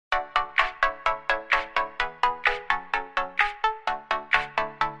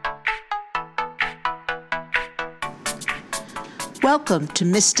Welcome to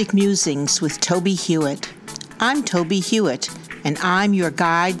Mystic Musings with Toby Hewitt. I'm Toby Hewitt, and I'm your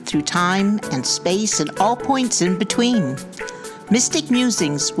guide through time and space and all points in between. Mystic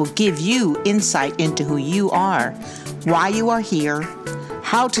Musings will give you insight into who you are, why you are here,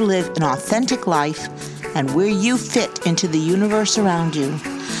 how to live an authentic life, and where you fit into the universe around you.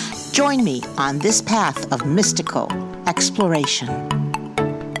 Join me on this path of mystical exploration.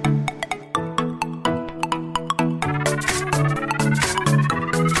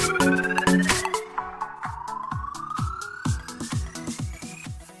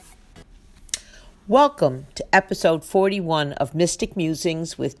 Welcome to episode 41 of Mystic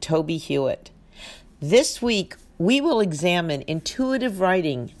Musings with Toby Hewitt. This week, we will examine intuitive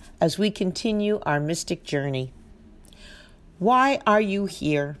writing as we continue our mystic journey. Why are you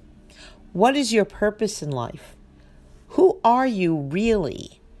here? What is your purpose in life? Who are you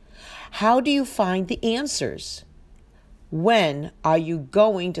really? How do you find the answers? When are you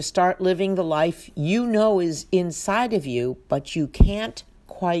going to start living the life you know is inside of you, but you can't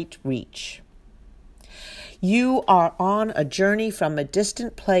quite reach? You are on a journey from a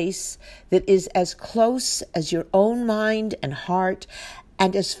distant place that is as close as your own mind and heart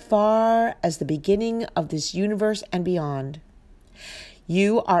and as far as the beginning of this universe and beyond.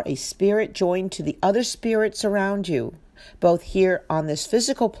 You are a spirit joined to the other spirits around you, both here on this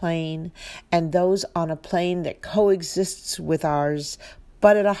physical plane and those on a plane that coexists with ours,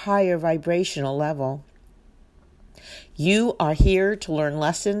 but at a higher vibrational level. You are here to learn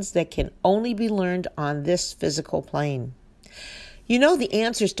lessons that can only be learned on this physical plane. You know the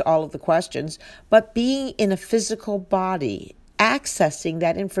answers to all of the questions, but being in a physical body, accessing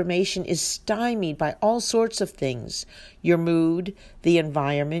that information is stymied by all sorts of things: your mood, the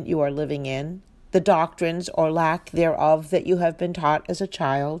environment you are living in, the doctrines or lack thereof that you have been taught as a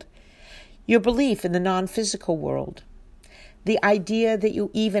child, your belief in the non-physical world, the idea that you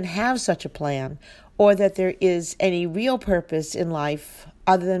even have such a plan, or that there is any real purpose in life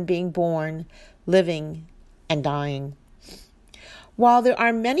other than being born, living, and dying. While there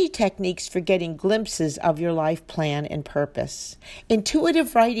are many techniques for getting glimpses of your life plan and purpose,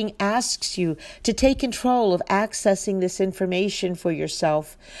 intuitive writing asks you to take control of accessing this information for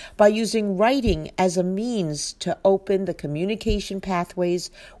yourself by using writing as a means to open the communication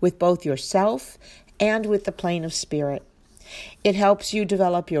pathways with both yourself and with the plane of spirit. It helps you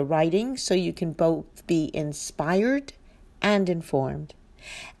develop your writing so you can both be inspired and informed.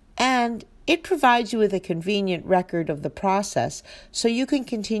 And it provides you with a convenient record of the process so you can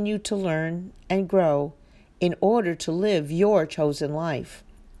continue to learn and grow in order to live your chosen life.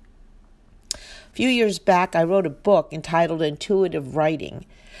 A few years back, I wrote a book entitled Intuitive Writing,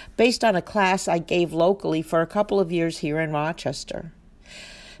 based on a class I gave locally for a couple of years here in Rochester.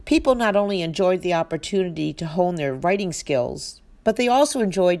 People not only enjoyed the opportunity to hone their writing skills, but they also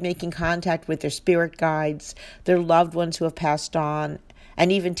enjoyed making contact with their spirit guides, their loved ones who have passed on,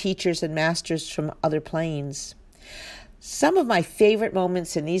 and even teachers and masters from other planes. Some of my favorite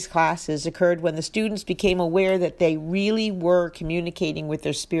moments in these classes occurred when the students became aware that they really were communicating with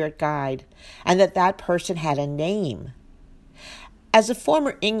their spirit guide, and that person had a name. As a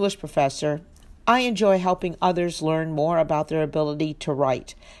former English professor, I enjoy helping others learn more about their ability to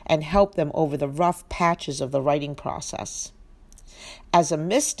write and help them over the rough patches of the writing process. As a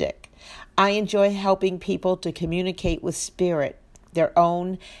mystic, I enjoy helping people to communicate with spirit, their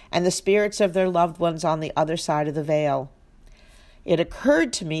own, and the spirits of their loved ones on the other side of the veil. It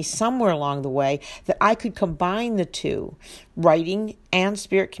occurred to me somewhere along the way that I could combine the two, writing and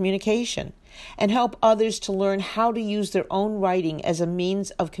spirit communication, and help others to learn how to use their own writing as a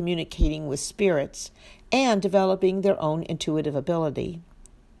means of communicating with spirits and developing their own intuitive ability.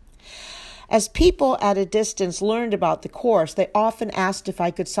 As people at a distance learned about the course, they often asked if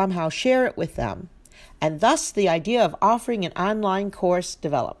I could somehow share it with them, and thus the idea of offering an online course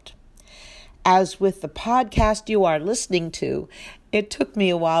developed. As with the podcast you are listening to, it took me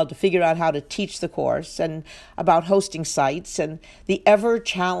a while to figure out how to teach the course and about hosting sites and the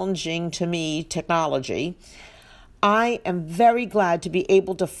ever-challenging to me technology. I am very glad to be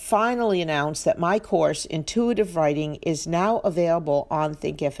able to finally announce that my course, Intuitive Writing, is now available on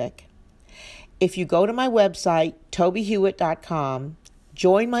Thinkific. If you go to my website, tobyhewitt.com,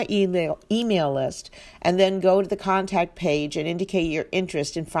 join my email list, and then go to the contact page and indicate your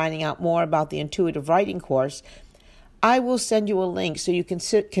interest in finding out more about the Intuitive Writing course, I will send you a link so you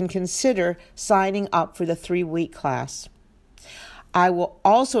can consider signing up for the 3-week class. I will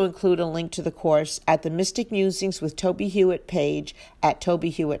also include a link to the course at the Mystic Musings with Toby Hewitt page at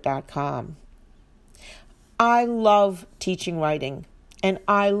tobyhewitt.com. I love teaching writing, and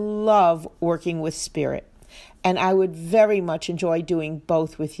I love working with spirit. and I would very much enjoy doing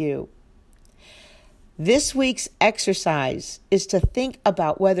both with you. This week's exercise is to think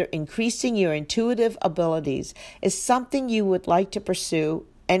about whether increasing your intuitive abilities is something you would like to pursue,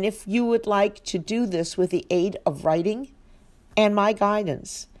 and if you would like to do this with the aid of writing and my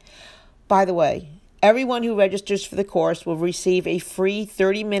guidance. By the way, everyone who registers for the course will receive a free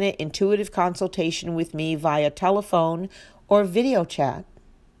 30-minute intuitive consultation with me via telephone or video chat.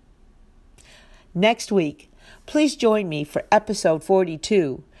 Next week, please join me for episode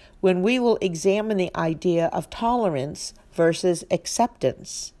 42, when we will examine the idea of tolerance versus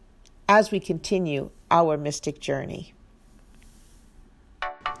acceptance as we continue our mystic journey.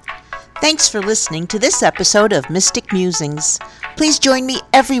 Thanks for listening to this episode of Mystic Musings. Please join me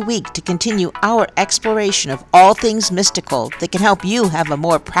every week to continue our exploration of all things mystical that can help you have a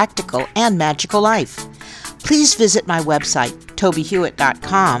more practical and magical life. Please visit my website,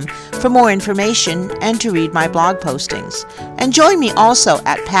 tobyhewitt.com, for more information and to read my blog postings. And join me also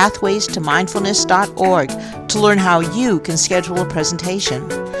at pathwaystomindfulness.org to learn how you can schedule a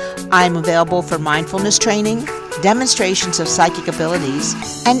presentation. I am available for mindfulness training, demonstrations of psychic abilities,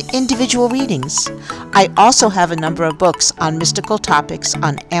 and individual readings. I also have a number of books on mystical topics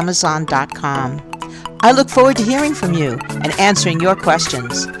on Amazon.com. I look forward to hearing from you and answering your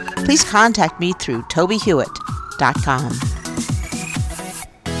questions. Please contact me through tobyhewitt.com.